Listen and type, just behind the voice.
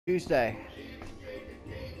Tuesday.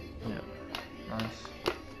 Yeah. Nice.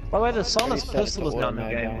 By the way, the Silas Ready, set pistol is to not in the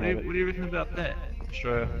auto game. download What do you reckon about that?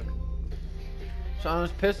 Sure.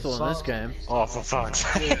 Simon's pistol in this game. Oh, for fuck's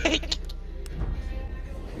sake!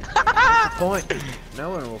 What's the point? No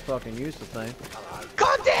one will fucking use the thing.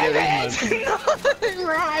 God damn it! No,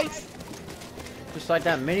 right! Just like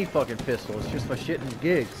that mini fucking pistol. It's just for shit and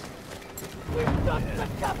gigs.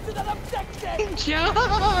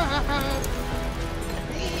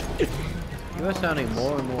 You are sounding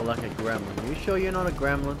more and more like a gremlin. You sure you're not a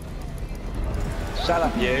gremlin? Shut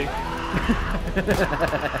up, you.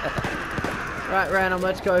 Right, random.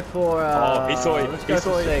 Let's go for. Oh, he saw it. Let's go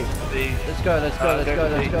for C. Let's go. Let's go. Let's go.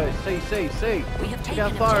 Let's go. C. C. C. Look how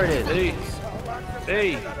far it is. C.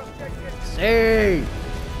 C. C.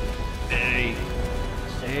 C.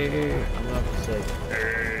 C. I'm going for C.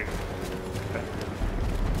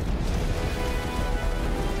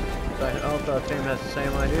 So also, our team has the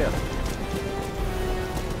same idea.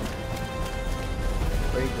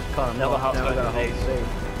 Reed just cut him off. Now we gotta hold C.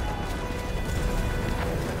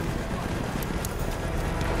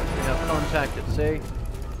 We have contact at C.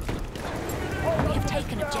 We have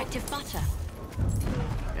taken objective butter.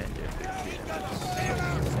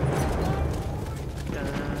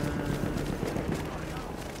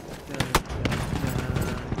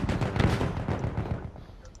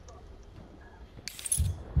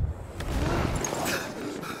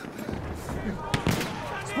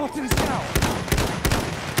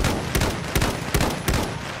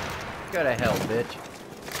 Go to hell, bitch.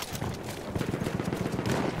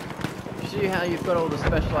 You see how you've got all the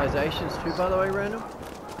specializations too, by the way, random?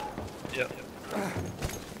 Yep.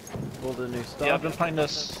 All the new stuff. Yeah, I've been playing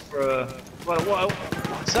this for quite a while.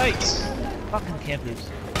 Sakes! Fucking campers.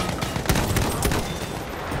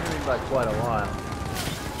 I mean by quite a while.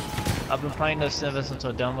 I've been playing this ever since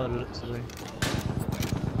I downloaded it today.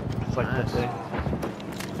 It's like Nice. that day.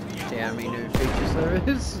 See how many new features there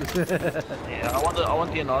is? Yeah, I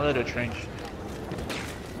want the Annihilator trench.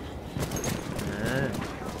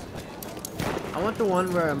 I want the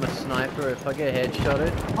one where I'm a sniper. If I get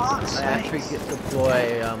headshotted, I actually get to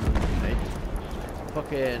deploy a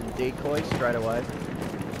fucking decoy straight away.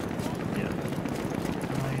 Yeah.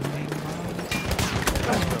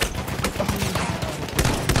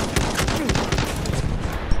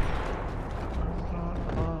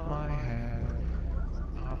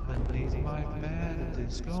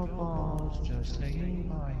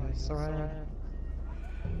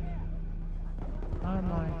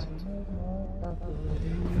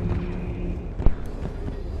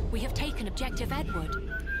 We have taken objective Edward.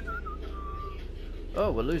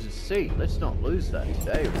 Oh, we're losing C. Let's not lose that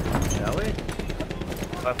today, shall we?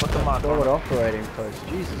 I put the mark Forward on. operating post.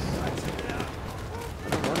 Jesus. I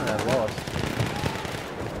don't want that lost.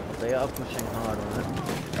 They are pushing hard on it.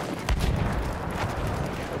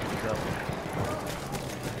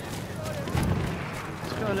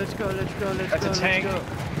 Let's go, let's go, let's go, That's let's a tank. go.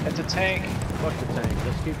 That's a tank. Fuck the tank.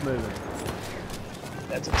 Let's keep moving.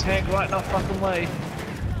 That's a tank right in our fucking way.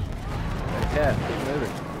 Yeah, keep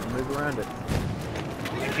moving. Move around it.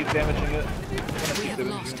 You keep damaging it. We have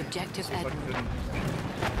lost objective Edward.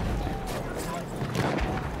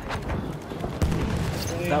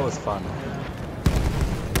 That was fun.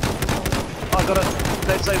 Oh, I got it.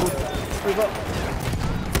 Disabled. Move up.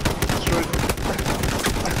 Screwed.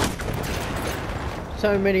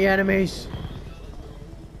 So many enemies.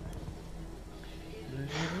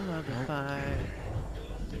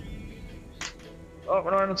 Oh,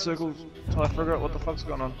 we're around in circles until I figure out what the fuck's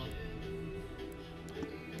going on.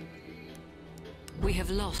 We have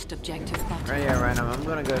lost objective butter. Right here, random. I'm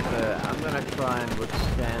gonna try and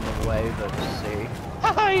withstand the wave of C.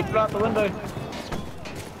 Haha, he flew out the window.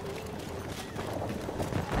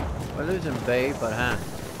 We're losing B, but who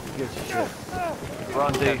gives a shit? We're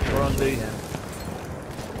on D, we're on D.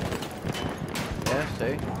 Yeah,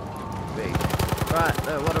 C. B. Right,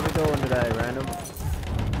 what are we doing today, random?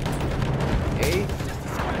 E?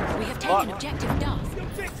 We have taken objective Duff.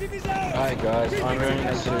 Alright guys, I'm going to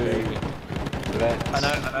let I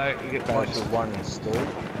know, you get points. Battlefield 1 installed.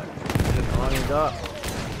 How long you got?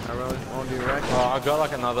 How long do you reckon? Oh, I've got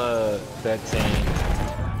like another 13,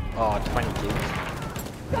 20 gigs.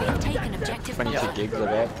 We have taken objective 22 butter. gigs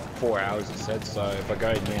about 4 hours it said, so if I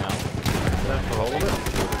go now, That's all of it.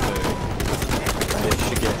 it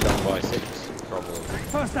should get it done by 6, probably.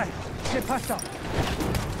 First aid! Get past up!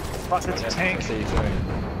 Fuck, it's a tank. See you soon.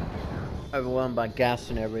 Overwhelmed by gas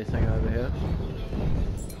and everything over here.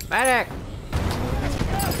 Medic!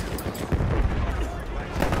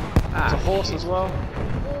 It's a horse as well.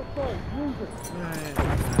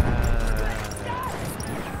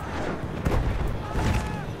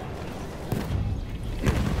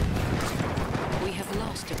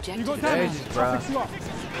 objective. got damage. Jesus, I'll bruh. fix you up.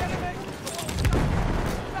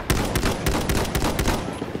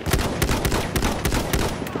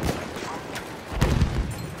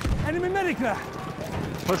 Enemy medic there.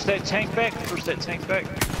 Push that tank back. Push that tank back.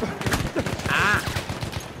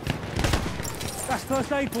 That's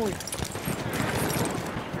first aid for you.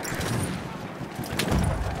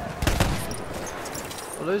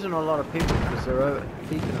 We're losing a lot of people because they're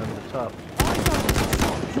peeking over the top.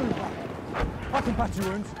 I can patch your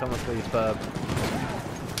wounds. Coming for you, Ferb.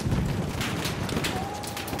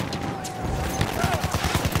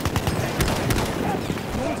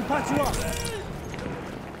 I want to patch you up.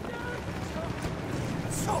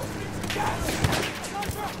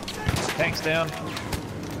 Tank's down.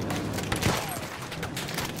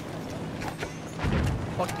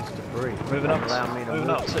 Fuck this debris. Moving Don't up. allow me to Moving move.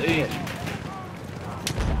 up to E.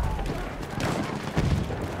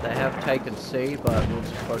 They have taken C, but we'll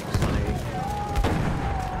just focus on E.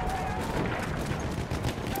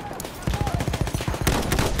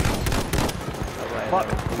 That way Fuck.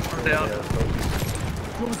 they can push I'm all down. the other focus.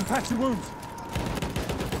 You want me to patch your wounds?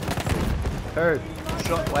 Who?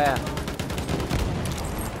 Shot. Where?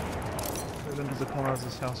 Move into the corner of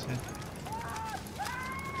this house here.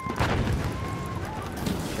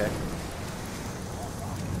 Check.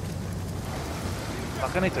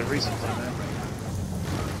 Fuck, I need to reset that, man.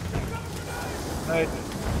 Hey,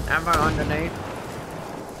 Ammo underneath.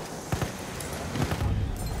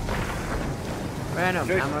 Random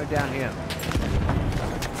Good. ammo down here.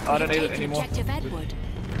 I don't need it Taken anymore. objective Edward.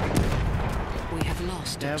 We have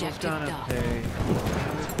lost Devil's objective gonna Duff. pay.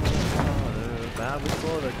 Bow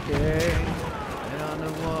before the king. And on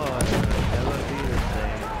the water, never be the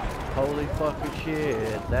same. Holy fucking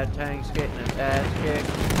shit, that tank's getting its ass kicked.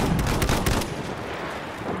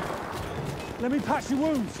 Let me patch your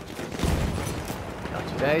wounds. Got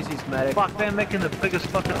your daisies, medic. Fuck, they're making the biggest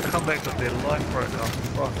fucking comeback of their life right now.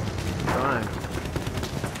 Fuck. Trying.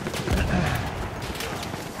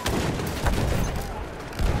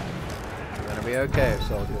 You're gonna be okay,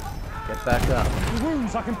 soldier. Get back up. Your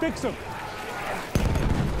wounds, I can fix them.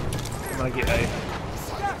 I'm gonna get A.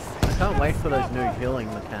 I can't wait for those new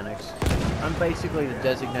healing mechanics. I'm basically the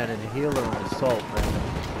designated healer on Assault, man.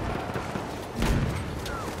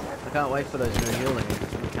 I can't wait for those new healing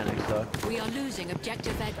mechanics, though. We are losing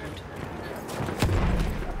objective Edward.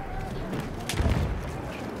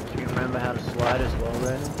 Do you remember how to slide as well,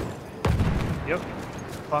 Brandon? Yep.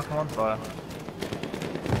 Fuck, I'm on fire.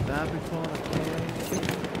 Bow before the king,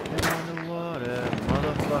 and on the water,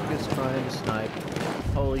 motherfuckers trying to snipe.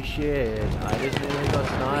 Holy shit, I just nearly got We have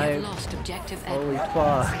sniped. lost objective Holy Edward.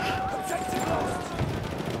 fuck.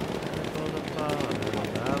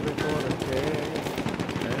 Bow before the king,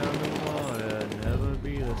 and on the water, never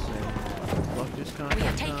be the same. Fuck this kind We of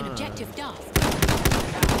have taken time. objective Duff.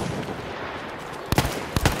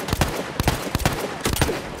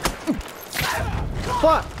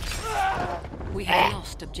 Fuck! We have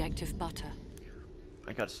lost objective Butter.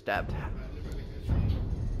 I got stabbed.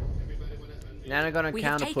 Now they're gonna We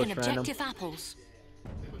have counter push taken random. objective Apples.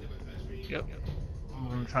 Yep. I'm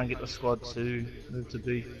gonna try and get the squad to move to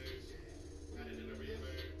B.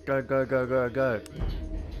 Go, go, go, go, go.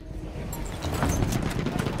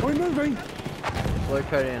 We're moving.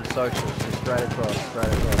 Located in social, so straight across, straight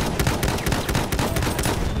across.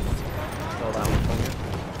 Stole that one from you.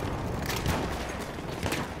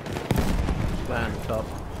 Just land on top.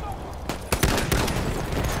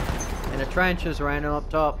 In the trenches, random up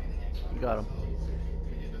top. You got him.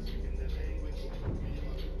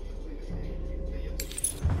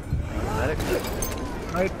 Medic.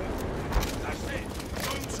 Right.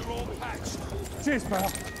 Cheers, pal.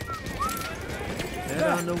 Head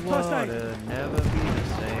on the water, never be the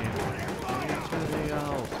same. To the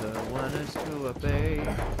altar, one is to obey.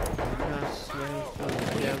 Not slave for the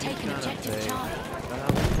We have devil's taken gonna objective pay.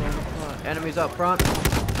 Charlie. Enemies up front.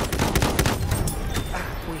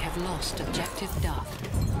 We have lost objective Duff.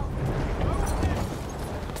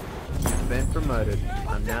 Been promoted.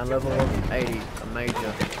 I'm now level 80, a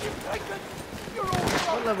major.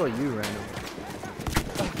 What level are you, random?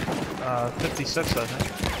 56, I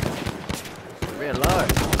think. Real low.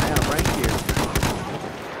 I outrank you.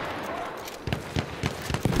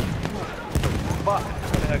 Fuck. I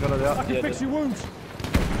think I got it out. I can Yeah, fix your wounds.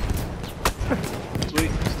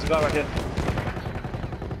 sweet. There's a guy right here.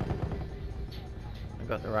 I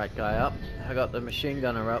got the right guy up. I got the machine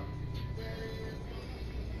gunner up.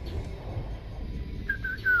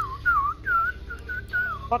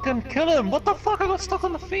 Fucking kill him! What the fuck? I got stuck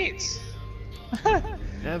on the fence!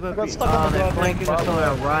 Never got be. stuck on the They're goddamn flanking us on barbed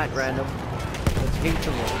our wire. right, random. Let's heat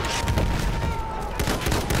them all.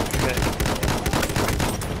 Okay.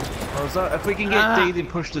 Oh, so if we can get D, then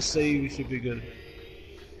push to C, we should be good.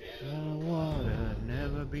 The water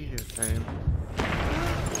never be the same.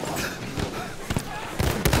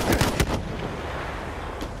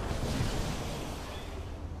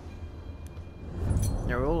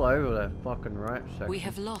 They're all over that fucking right section. We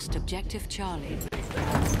have lost objective Charlie.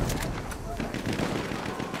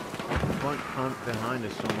 One cunt behind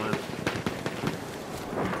us somewhere.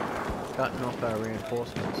 Cutting off our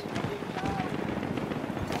reinforcements.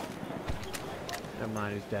 Never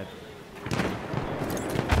mind, he's dead.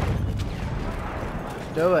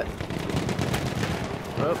 Let's do it.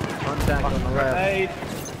 Oh, contact on the left. Hey,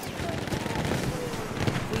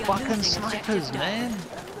 We are fucking losing objective snipers, Duff. man!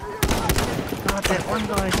 God, that one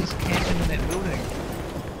guy just camping in that building.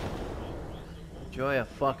 Enjoy a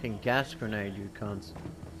fucking gas grenade, you cunts.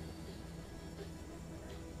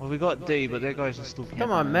 Well, we got D, but that guy's just still camping.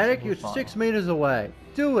 Come on, there, medic, so you're we're fine. 6 meters away.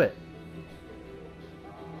 Do it.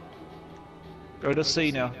 Go to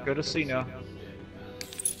C now. Go to C now.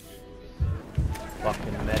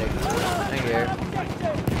 Fucking medic. Thank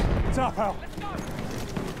you. It's up, Al.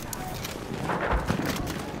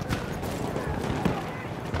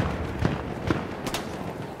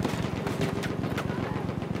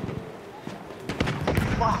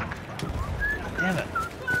 Fuck! Damn it.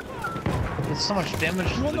 There's so much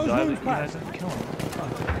damage to want the those guy wounds that you back? guys didn't kill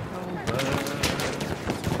him.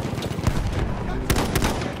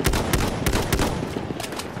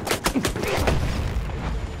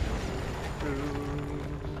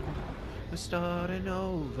 We're starting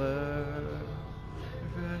over.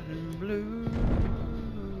 Red and blue.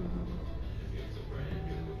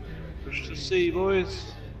 Push to C,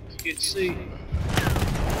 boys. Let's get C.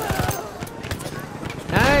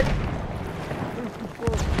 Ned!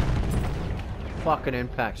 Fucking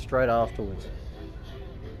impact straight afterwards.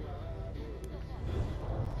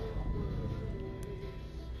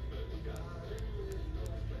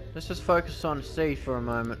 Let's just focus on C for a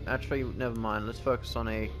moment. Actually, never mind. Let's focus on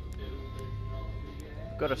E.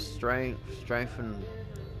 Got to strengthen.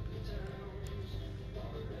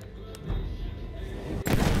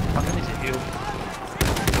 I need to heal.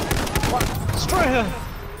 What? Destroyer!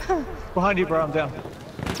 Behind you, bro. I'm down.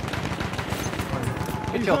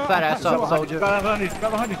 Get your fat ass up, soldier. Right behind you. Right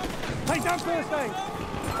behind you. Take down first aid.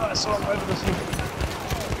 Oh, I saw him over this hill.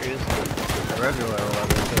 Here he is. They're everywhere all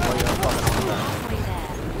over. So what are you fucking on about? Already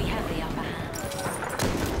there. We have the upper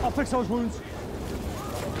hand. I'll fix those wounds.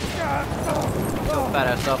 Get your fat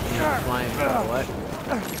ass up and you're flying far away.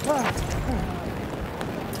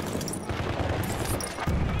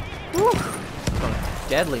 Woo!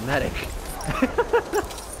 Deadly medic.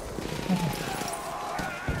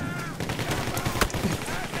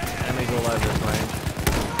 Enemies all over this range.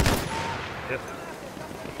 Yep.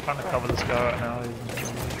 Trying to cover this guy right now.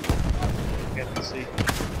 Get to see.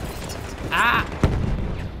 Ah!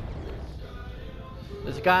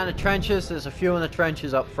 There's a guy in the trenches, there's a few in the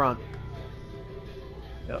trenches up front.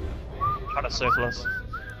 Yep. Trying to circle us.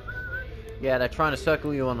 Yeah, they're trying to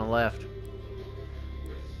circle you on the left.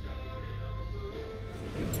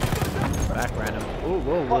 Back random. Ooh,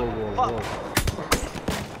 whoa, whoa, whoa, whoa.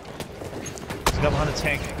 There's a guy behind a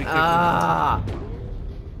tank. Be careful. Ah!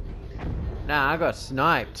 Nah, I got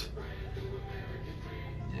sniped.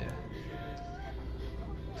 Yeah.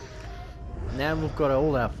 Now we've got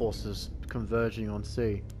all our forces converging on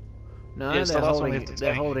C. No, Yeah, so they're that's what we holding. have to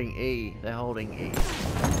They're take. holding E. They're holding E.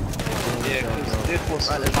 Yeah, because their force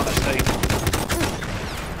Right, is trying to stay.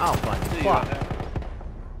 Oh my fuck!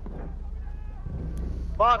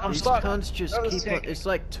 Fuck, I'm These stuck. cunts just That was keep on. sick. It's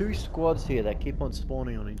like two squads here that keep on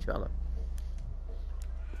spawning on each other.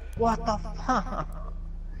 What the fuck?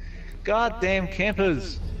 Goddamn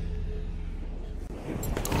campers.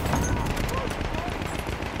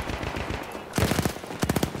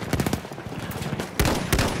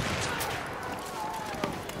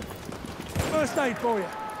 First aid for you.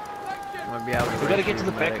 Might be able to We gotta get rescue to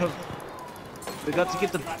the back medics. of. We got to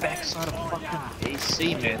get the backside of fucking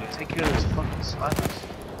AC, man. Take care of those fucking snipers.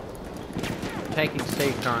 Taking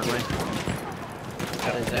C currently.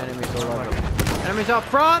 There's enemies all over. Enemies up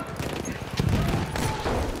front!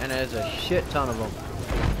 And there's a shit ton of them.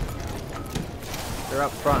 They're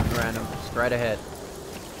up front, random. Straight ahead.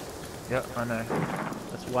 Yep, I know.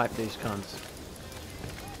 Let's wipe these cunts.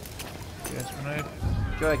 Gas grenade.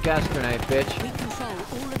 Enjoy a gas grenade, bitch. We control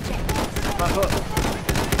all objectives. My foot.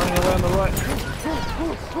 Running around the right.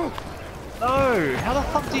 No! How the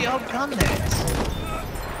fuck do you outgun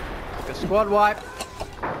that? A squad wipe.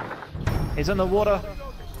 He's in the water.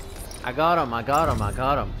 I got him, I got him, I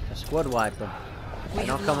got him. A squad wipe them. We They're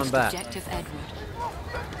not have coming lost back. objective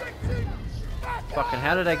Edward. Fucking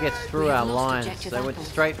how did they get through We our have lost lines? objective They went apples.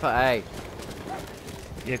 straight for A.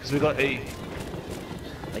 Yeah, because we got E.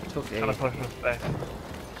 They took E. Kind of push us back.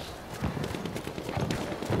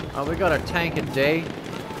 Oh, we got a tank at D.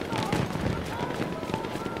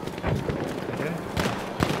 Okay.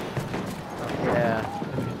 Yeah.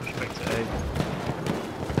 Then we can push back to A.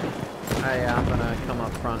 Hey, I'm gonna come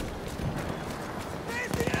up front.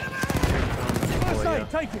 First For aid, you.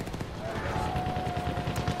 take it.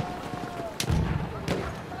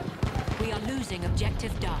 We are losing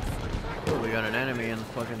objective Duff. Oh, we got an enemy in the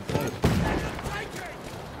fucking thing.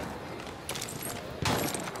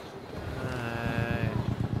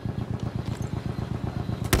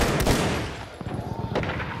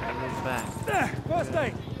 Move back. There, first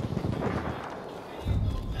aid.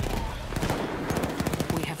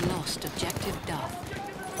 We have lost objective Duff.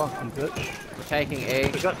 Fucking bitch. We're taking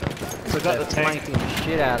A. Took out the They're tank. flanking the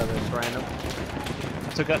shit out of us, random.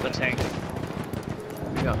 Took out the tank.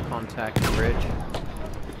 We got contact bridge.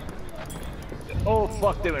 Oh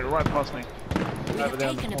fuck, they went right past me. We Over have there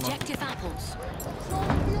in the taken corner. objective apples.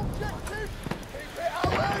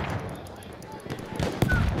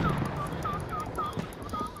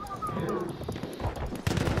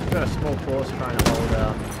 We've got a small force trying to hold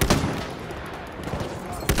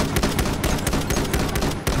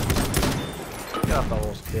Get off the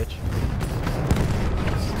horse, bitch.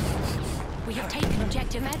 We have taken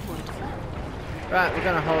objective Edward. Right, we're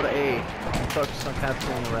gonna hold E. Focus on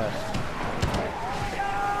capturing the rest.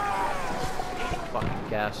 Fucking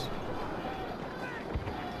gas.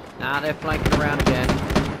 Nah, they're flanking around again.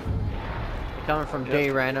 They're coming from D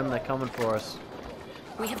random, they're coming for us.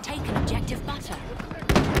 We have taken objective Butter.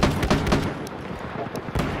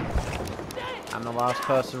 I'm the last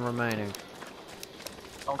person remaining.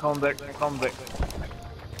 I'm coming back, I'm coming back.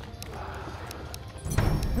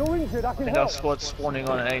 You're injured, I can And our help. squad's spawning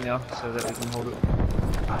on A now, so that we can hold it.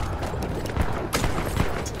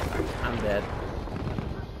 I'm dead.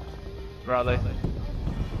 Where are they?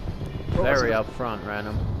 Very up front,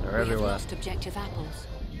 random. They're We have everywhere. lost objective apples.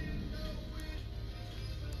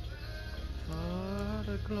 For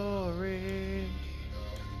the glory.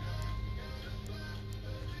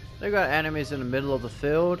 They got enemies in the middle of the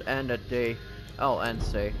field and at D. Oh, and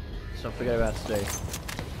C. So forget about C.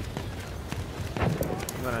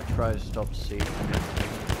 I'm gonna try to stop C.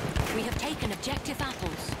 We have taken objective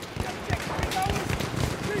apples.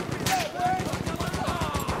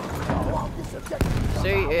 C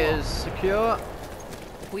is secure.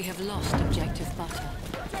 We have lost objective Butter.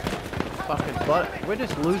 Fucking butt. We're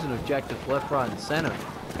just losing objectives left, right, and center.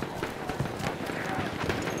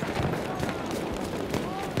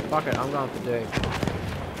 Fuck it, I'm going for D.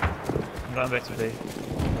 I'm going back to B.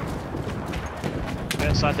 We're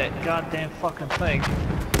inside that goddamn fucking thing.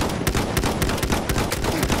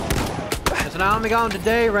 There's an army going to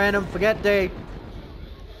D, random. Forget D.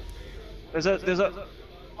 There's a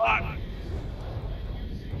fuck!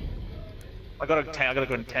 I got a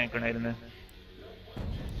good tank grenade in there.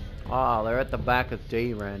 Oh, they're at the back of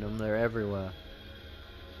D, random. They're everywhere.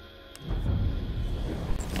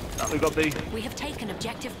 Oh, we got B. We have taken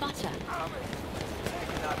objective Butter.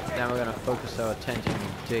 Now we're gonna focus our attention on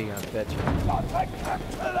D, I bet you.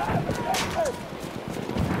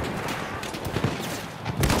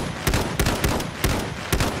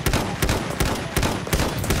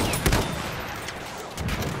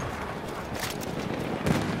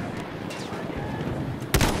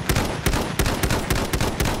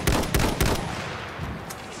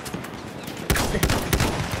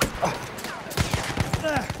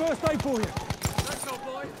 There, first aid for you.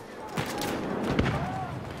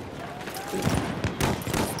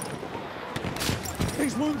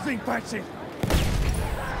 These wounds need patching.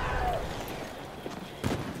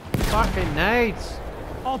 Fucking nades!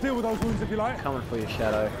 I'll deal with those wounds if you like. Coming for you,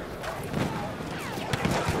 Shadow.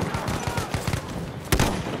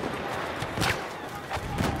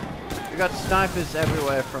 We got snipers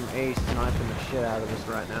everywhere from E sniping the shit out of us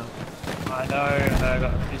right now. I know, I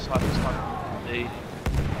got a few snipers on D.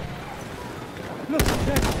 Look,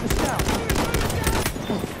 there's the scout.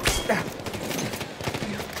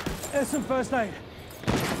 There's some first aid.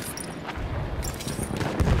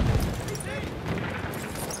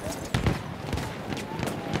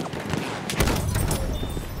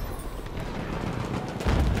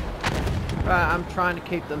 Right, I'm trying to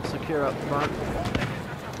keep them secure up front.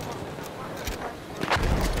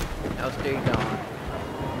 How's D going?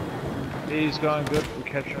 D's going good, we're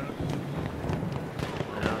capturing it.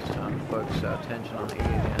 Now it's time to focus our attention on E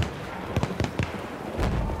again.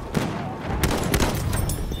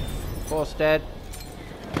 Force dead.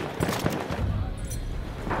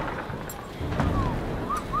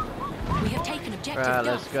 We have taken objective Right, Duff.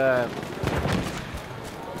 let's go.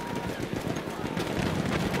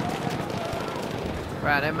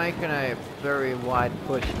 Right, they're making a very wide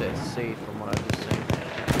push to C from what I've just seen.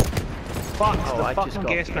 Fuck, Oh, the I just fucking got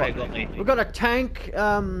gas grenade fucked. got me. We've got a tank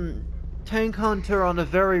hunter on the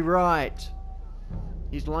very right.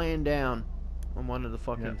 He's laying down on one of the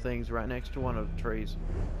fucking things right next to one of the trees.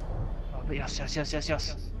 Oh, yes, yes, yes, yes,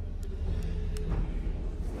 yes.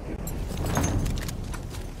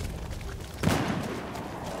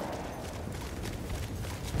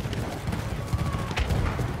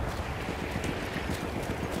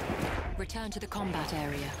 Return to the combat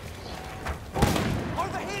area.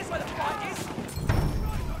 Over here's where the fight is.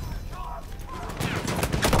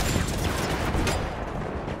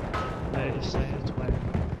 Hey, just say it's way.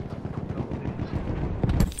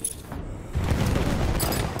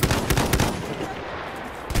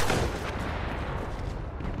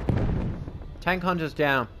 Tank hunter's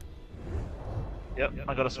down. Yep,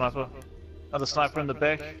 I got a sniper. Another sniper in the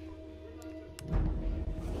back.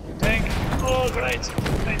 Tank! Oh, great!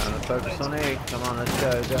 Focus on E. Come on, let's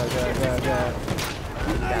go, go, go, go, go.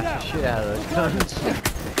 Gas the shit out of those guns.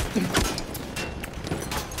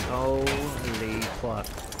 Holy fuck.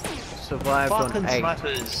 Survived Fucking on 8.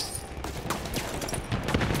 snipers!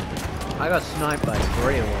 I got sniped by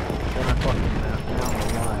 3 of them. Then I fucking now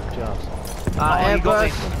I'm alive just. Oh, you got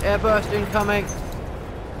me. Airburst incoming.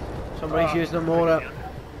 Somebody's using the mortar.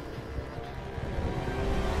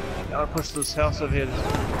 Gotta push this house over here.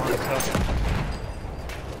 This house.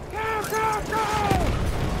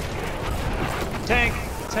 Tank!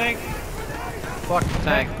 Tank! Fuck the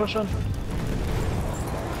tank. Push on.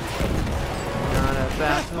 Not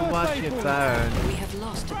about to watch it burn. We have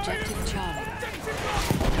lost objective Charlie.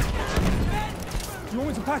 You want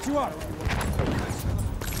me to patch you up?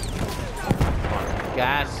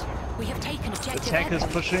 Gas. We have taken The objective tank is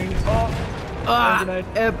Edward. pushing. Oh! Ah! grenade.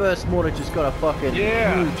 Airburst mortar just got a fucking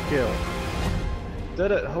Yeah. huge kill.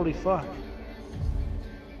 Did it! Holy fuck!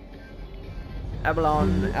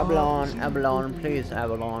 Abalone, Abalone, Abalone, please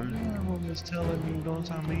Abalone. Everyone was telling me, don't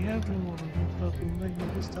tell me. Everyone was fucking making me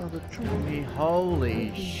just tell the truth.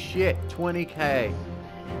 Holy shit, 20k.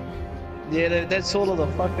 Yeah, that's sort of the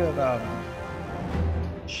fucking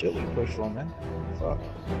shit we pushed on, man. Fuck.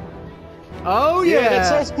 Oh Yeah, yeah!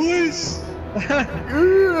 that's us, boys. Yeah!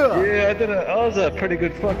 Yeah, I did it. That was a pretty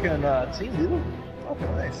good fucking team, dude.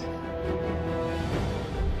 Fucking nice.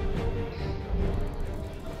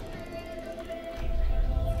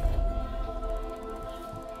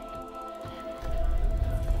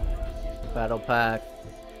 Battle pack.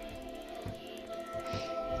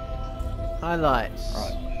 Highlights.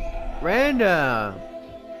 Right. Random.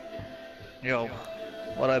 Yo,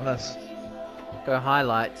 what I miss? Go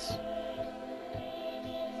highlights.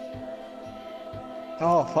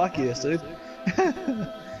 Oh, fuck yes, dude.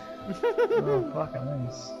 Oh, fucking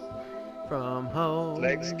nice. From home.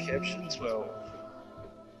 Flags caption 12.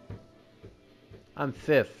 I'm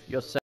 5th. You're 7th.